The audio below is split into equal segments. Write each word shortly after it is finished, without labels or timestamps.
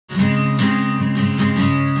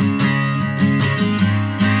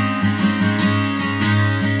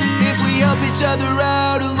each other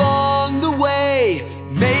out along the way.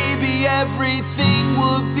 Maybe everything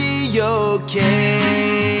will be okay.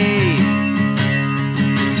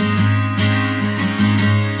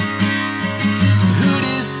 Who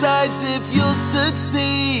decides if you'll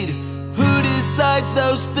succeed? Who decides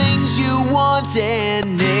those things you want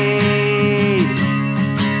and need?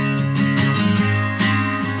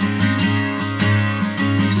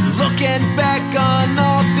 Looking back on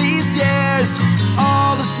all these years,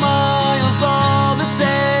 all the smiles, all the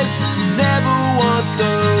tears, never want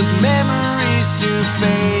those memories to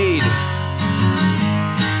fade.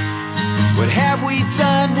 What have we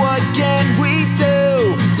done? What can we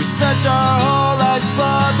do? We search our whole lives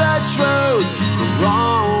for the truth, but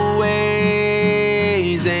always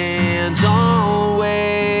and always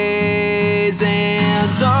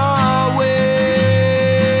and always.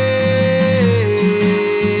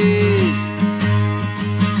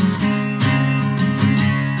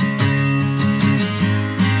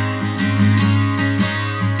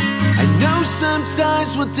 Sometimes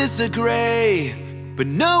we'll disagree, but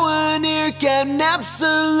no one here can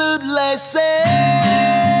absolutely say.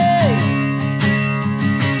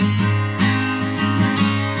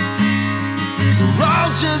 We're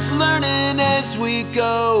all just learning as we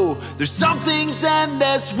go. There's some things in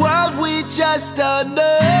this world we just don't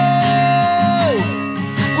know.